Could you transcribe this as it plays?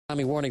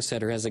Tsunami Warning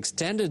Center has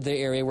extended the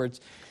area where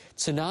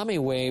tsunami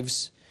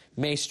waves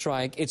may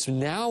strike. It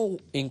now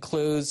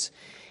includes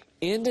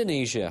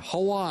Indonesia,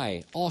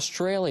 Hawaii,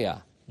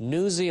 Australia,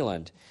 New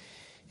Zealand,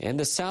 and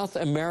the South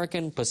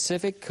American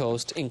Pacific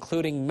coast,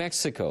 including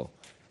Mexico,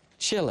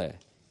 Chile,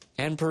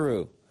 and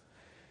Peru.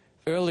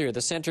 Earlier,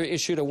 the center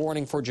issued a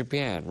warning for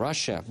Japan,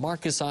 Russia,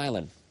 Marcus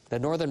Island, the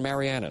Northern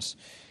Marianas,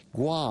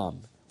 Guam,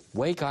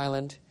 Wake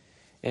Island,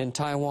 and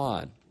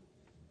Taiwan.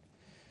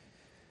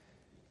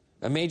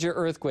 A major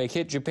earthquake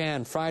hit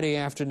Japan Friday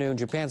afternoon.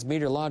 Japan's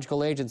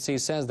meteorological agency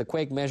says the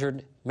quake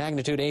measured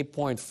magnitude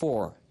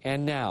 8.4.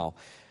 And now,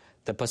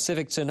 the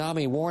Pacific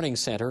Tsunami Warning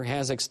Center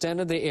has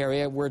extended the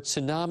area where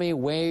tsunami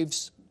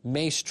waves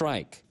may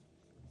strike.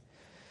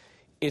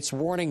 Its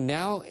warning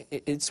now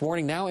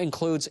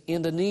includes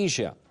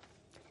Indonesia,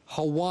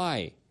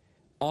 Hawaii,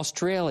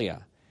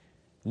 Australia,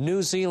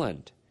 New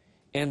Zealand,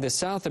 and the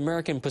South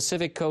American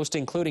Pacific coast,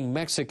 including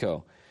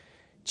Mexico,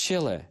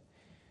 Chile,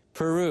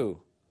 Peru.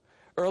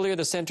 Earlier,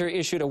 the center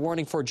issued a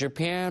warning for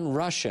Japan,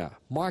 Russia,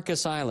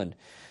 Marcus Island,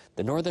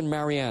 the Northern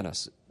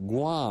Marianas,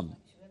 Guam,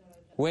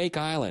 Wake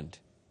Island,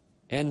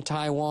 and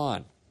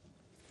Taiwan.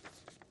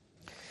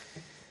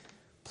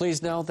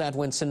 Please note that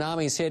when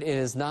tsunamis hit, it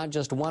is not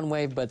just one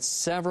wave, but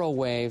several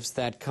waves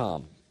that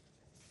come.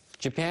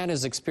 Japan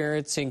is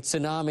experiencing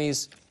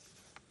tsunamis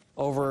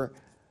over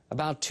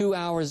about 2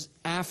 hours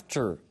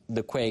after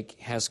the quake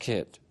has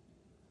hit.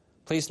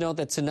 Please note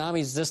that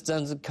tsunamis, this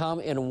doesn't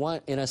come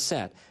in a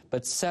set,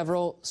 but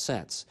several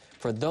sets.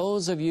 For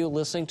those of you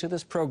listening to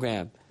this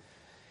program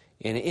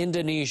in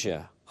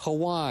Indonesia,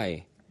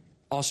 Hawaii,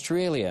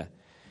 Australia,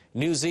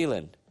 New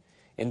Zealand,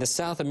 in the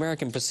South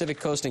American Pacific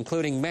coast,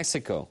 including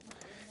Mexico,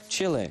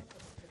 Chile,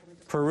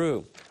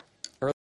 Peru,